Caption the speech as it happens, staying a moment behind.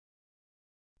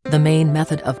The main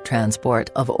method of transport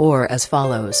of ore as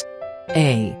follows.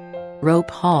 A.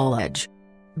 Rope haulage.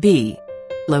 B.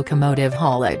 Locomotive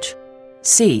haulage.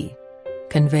 C.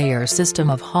 Conveyor system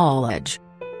of haulage.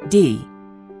 D.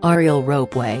 Aerial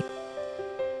ropeway.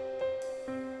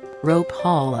 Rope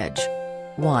haulage.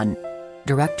 1.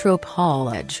 Direct rope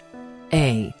haulage.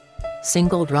 A.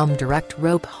 Single drum direct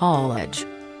rope haulage.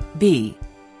 B.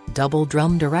 Double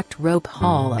drum direct rope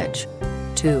haulage.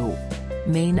 2.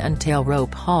 Main and tail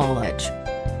rope haulage.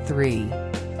 3.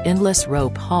 Endless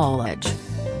rope haulage.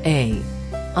 A.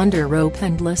 Under rope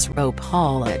endless rope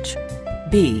haulage.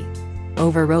 B.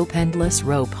 Over rope endless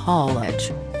rope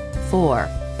haulage. 4.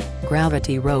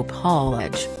 Gravity rope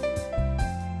haulage.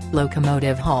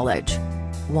 Locomotive haulage.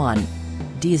 1.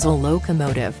 Diesel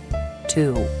locomotive.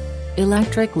 2.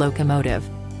 Electric locomotive.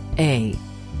 A.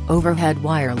 Overhead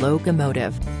wire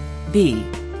locomotive. B.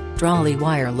 Trolley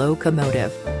wire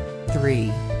locomotive.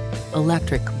 3.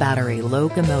 Electric battery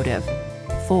locomotive.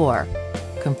 4.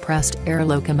 Compressed air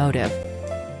locomotive.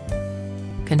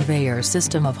 Conveyor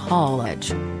system of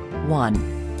haulage.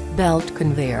 1. Belt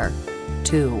conveyor.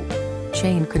 2.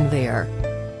 Chain conveyor.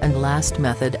 And last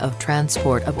method of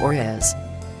transport of ore is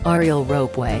aerial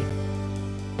ropeway.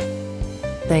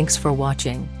 Thanks for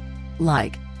watching.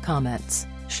 Like, comments,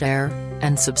 share,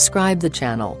 and subscribe the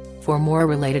channel for more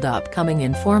related upcoming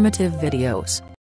informative videos.